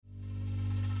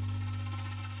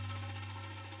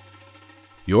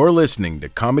You're listening to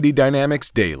Comedy Dynamics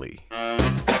Daily. Oh,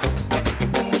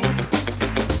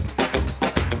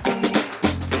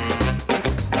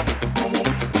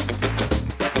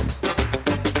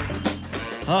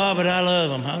 but I love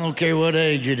them. I don't care what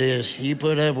age it is. You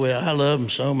put up with it. I love them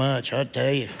so much, I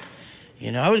tell you.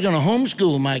 You know, I was going to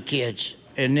homeschool my kids,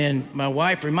 and then my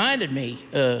wife reminded me,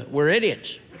 we're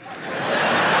idiots.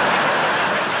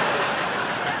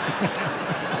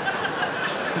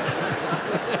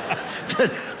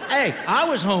 But, hey, I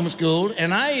was homeschooled,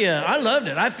 and I loved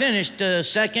it. I finished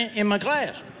second in my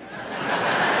class.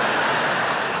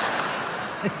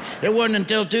 It wasn't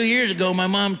until 2 years ago my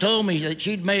mom told me that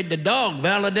she'd made the dog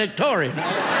valedictorian.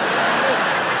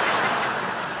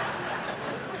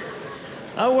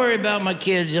 I worry about my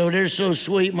kids, though. They're so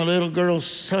sweet. My little girl's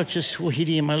such a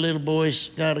sweetie, and my little boy's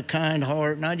got a kind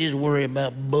heart, and I just worry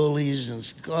about bullies and,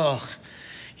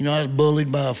 You know, I was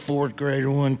bullied by a fourth grader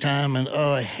one time, and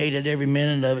I hated every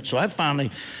minute of it. So I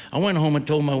went home and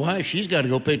told my wife she's got to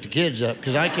go pick the kids up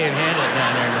because I can't handle it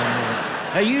down there no more.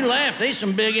 Hey, you laughed. There's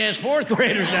some big-ass fourth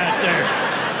graders out there.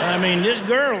 I mean, this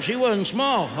girl, she wasn't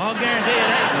small. I'll guarantee you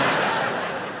that.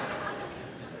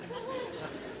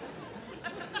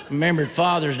 Remembered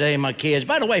Father's Day, my kids.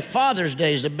 By the way, Father's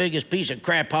Day is the biggest piece of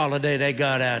crap holiday they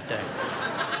got out there.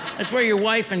 That's where your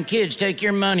wife and kids take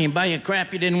your money and buy you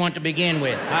crap you didn't want to begin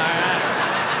with. All right?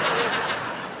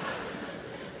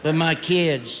 But my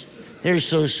kids, they're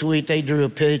so sweet. They drew a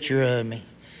picture of me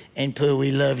and put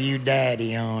 "We love you,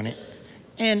 Daddy" on it.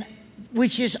 And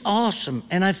which is awesome.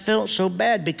 And I felt so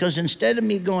bad because instead of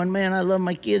me going, man, I love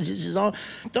my kids, this is all,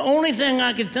 the only thing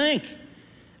I could think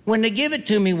when they give it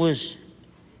to me was,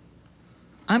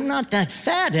 I'm not that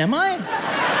fat, am I?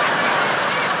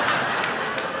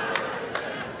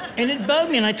 And it bugged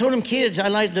me, and I told them, kids, I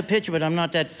like the picture, but I'm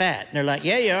not that fat. And they're like,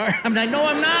 yeah, you are. I'm like, no,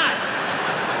 I'm not.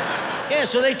 Yeah,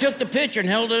 so they took the picture and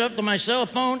held it up to my cell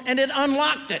phone, and it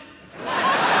unlocked it.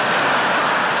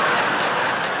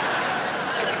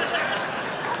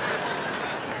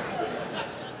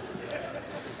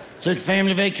 Took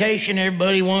family vacation,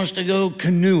 everybody wants to go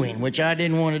canoeing, which I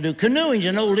didn't want to do. Canoeing's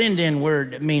an old Indian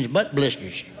word that means butt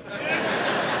blisters.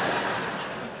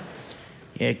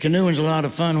 Yeah, canoeing's a lot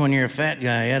of fun when you're a fat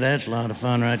guy. Yeah, that's a lot of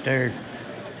fun right there.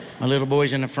 My little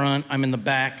boy's in the front, I'm in the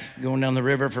back, going down the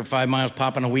river for 5 miles,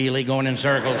 popping a wheelie, going in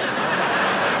circles.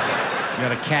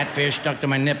 Got a catfish stuck to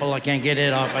my nipple, I can't get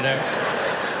it off of there.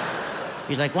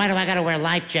 He's like, why do I gotta wear a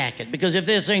life jacket? Because if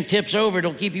this thing tips over,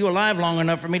 it'll keep you alive long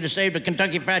enough for me to save the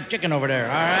Kentucky Fried Chicken over there,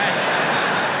 all right?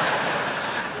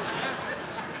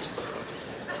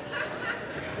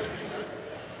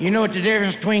 You know what the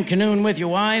difference between canoeing with your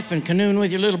wife and canoeing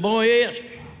with your little boy is?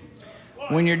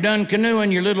 When you're done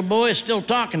canoeing, your little boy is still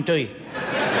talking to you.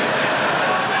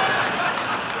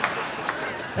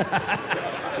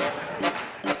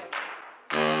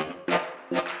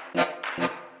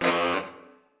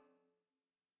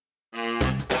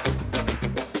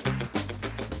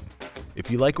 If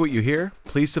you like what you hear,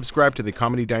 please subscribe to the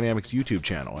Comedy Dynamics YouTube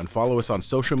channel and follow us on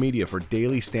social media for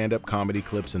daily stand-up comedy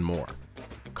clips and more.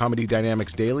 Comedy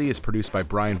Dynamics Daily is produced by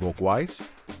Brian Volk-Weiss,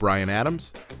 Brian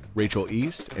Adams, Rachel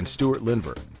East, and Stuart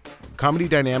Lindver. Comedy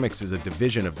Dynamics is a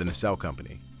division of the Nacelle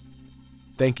Company.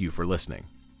 Thank you for listening.